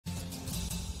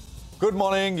Good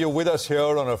morning. You're with us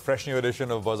here on a fresh new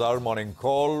edition of Bazaar Morning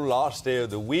Call. Last day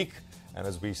of the week. And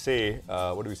as we say,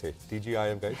 what do we say?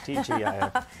 TGIF, guys?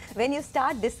 TGIF. When you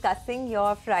start discussing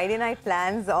your Friday night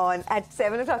plans at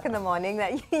 7 o'clock in the morning,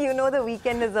 you know the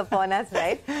weekend is upon us,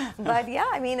 right? But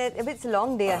yeah, I mean, it's a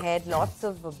long day ahead. Lots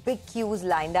of big queues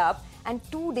lined up. And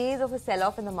 2 days of a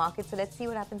sell-off in the market. So let's see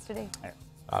what happens today.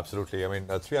 Absolutely. I mean,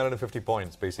 350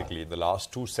 points basically in the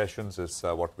last two sessions is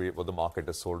what the market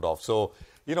has sold off. So,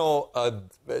 you know,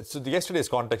 so yesterday's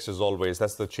context is always,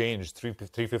 that's the change,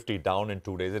 350 down in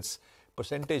 2 days. It's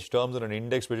percentage terms in an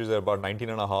index which is about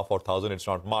 19.5 or 1,000. It's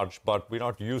not much, but we're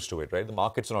not used to it, right? The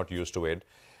markets are not used to it.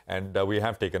 And we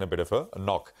have taken a bit of a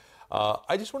knock.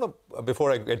 I just want to, before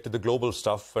I get to the global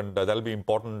stuff, and that'll be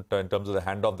important in terms of the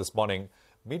handoff this morning,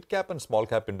 mid-cap and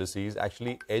small-cap indices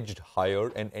actually edged higher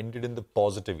and ended in the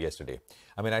positive yesterday.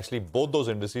 I mean, actually, both those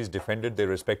indices defended their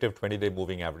respective 20-day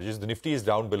moving averages. The Nifty is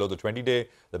down below the 20-day.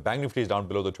 The Bank Nifty is down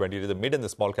below the 20-day. The mid and the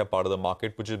small-cap part of the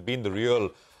market, which has been the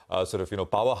real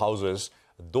powerhouses,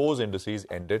 those indices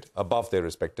ended above their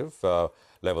respective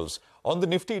levels. On the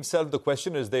Nifty itself, the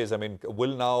question is this. I mean,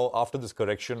 will now, after this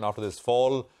correction, after this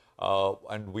fall,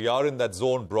 and we are in that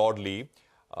zone broadly,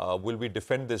 will we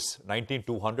defend this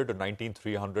 19,200 or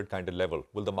 19,300 kind of level?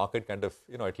 Will the market kind of,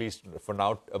 at least for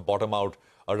now, bottom out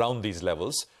around these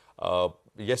levels?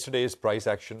 Yesterday's price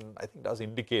action, I think, does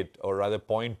indicate, or rather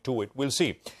point to it. We'll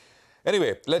see.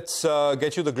 Anyway, let's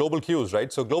get you the global cues,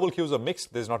 right? So global cues are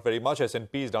mixed. There's not very much.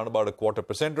 S&P is down about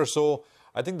 0.25% or so.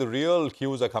 I think the real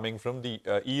cues are coming from the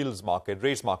yields market,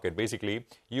 rates market, basically,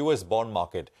 US bond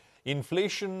market.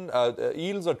 Inflation,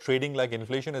 yields are trading like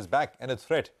inflation is back and a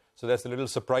threat. So that's a little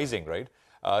surprising, right?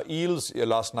 Yields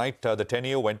last night, the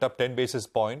 10-year went up 10 basis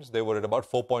points. They were at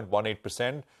about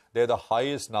 4.18%. They're the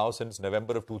highest now since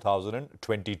November of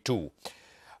 2022.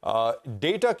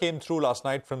 Data came through last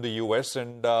night from the US,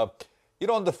 and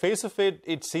on the face of it,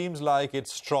 it seems like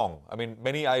it's strong. I mean,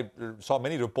 I saw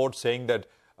many reports saying that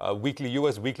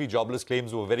US weekly jobless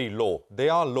claims were very low. They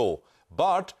are low,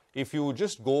 but if you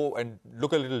just go and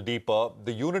look a little deeper,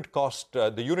 the unit cost,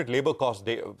 the unit labor cost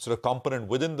sort of component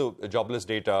within the jobless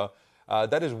data,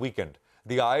 that is weakened.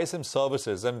 The ISM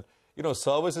services, and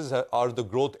services are the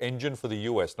growth engine for the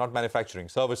US, not manufacturing,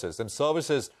 services. And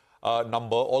services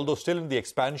number, although still in the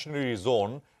expansionary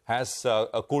zone, has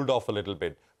cooled off a little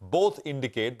bit. Both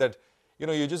indicate that,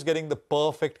 you're just getting the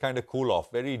perfect kind of cool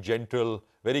off, very gentle,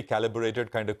 very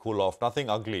calibrated kind of cool off, nothing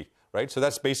ugly. Right, so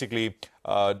that's basically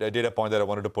the data point that I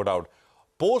wanted to put out.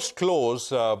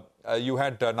 Post-close, you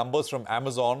had numbers from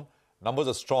Amazon. Numbers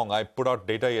are strong. I put out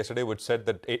data yesterday which said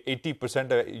that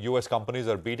 80% of US companies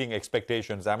are beating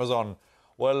expectations. Amazon,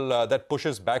 well, that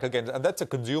pushes back again. And that's a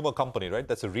consumer company, right?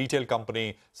 That's a retail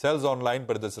company, sells online,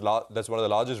 but that's one of the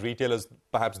largest retailers,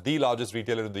 perhaps the largest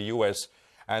retailer in the US,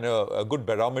 and a good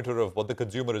barometer of what the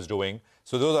consumer is doing.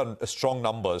 So those are strong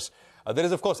numbers. There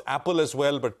is, of course, Apple as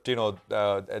well, but,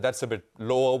 that's a bit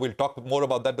lower. We'll talk more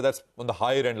about that, but that's on the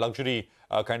higher end luxury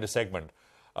kind of segment.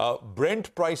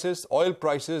 Brent prices, oil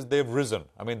prices, they've risen.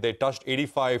 I mean, they touched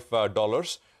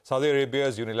 $85. Saudi Arabia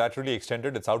has unilaterally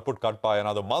extended its output cut by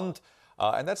another month.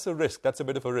 And that's a risk. That's a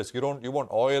bit of a risk. You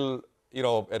want oil,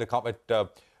 at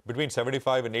between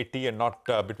 75 and 80 and not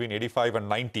between 85 and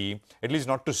 90, at least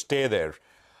not to stay there.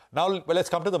 Now, let's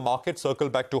come to the market, circle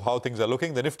back to how things are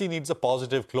looking. The Nifty needs a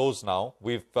positive close now.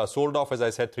 We've sold off, as I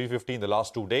said, 350 in the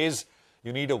last 2 days.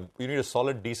 You need a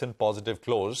solid, decent, positive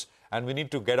close. And we need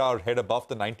to get our head above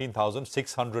the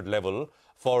 19,600 level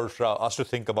for us to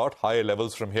think about higher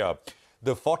levels from here.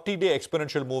 The 40-day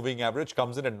exponential moving average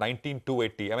comes in at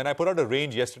 19,280. I mean, I put out a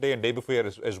range yesterday and day before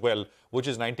as well, which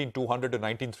is 19,200 to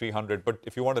 19,300. But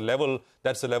if you want a level,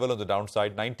 that's the level on the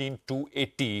downside,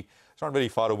 19,280. It's not very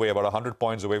far away, about 100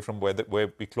 points away from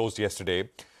where we closed yesterday.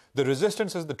 The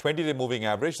resistance is the 20-day moving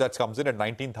average. That comes in at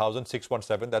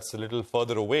 19,617. That's a little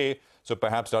further away, so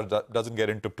perhaps that doesn't get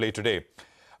into play today.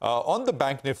 On the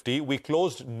Bank Nifty, we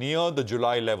closed near the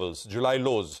July lows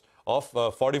of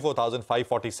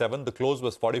 44,547. The close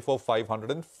was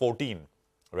 44,514,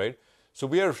 right? So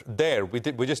we are there. We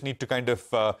just need to kind of,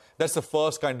 that's the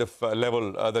first kind of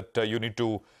level that you need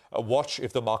to watch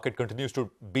if the market continues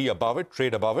to be above it,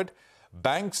 trade above it.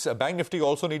 Bank Nifty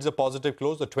also needs a positive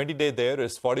close. The 20-day there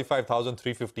is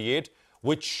 45,358,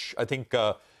 which I think,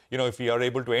 if we are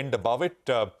able to end above it,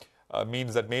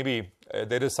 means that maybe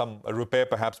there is some repair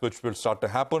perhaps which will start to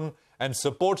happen. And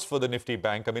supports for the Nifty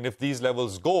Bank, I mean, if these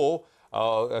levels go,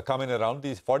 come in around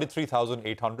these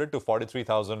 43,800 to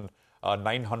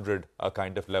 43,900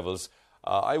 kind of levels.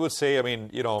 I would say, I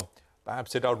mean,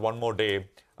 perhaps sit out one more day.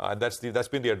 That's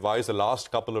been the advice the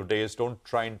last couple of days. Don't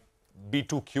try and be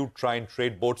too cute, try and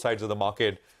trade both sides of the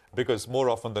market. because more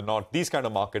often than not, these kind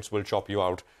of markets will chop you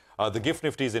out. The GIFT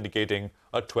Nifty is indicating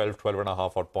a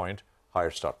 12.5 odd point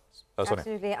higher start.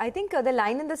 Absolutely. I think the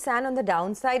line in the sand on the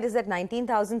downside is at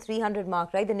 19,300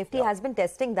 mark, right? The Nifty has been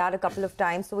testing that a couple of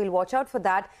times, so we'll watch out for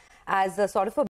that as a sort of a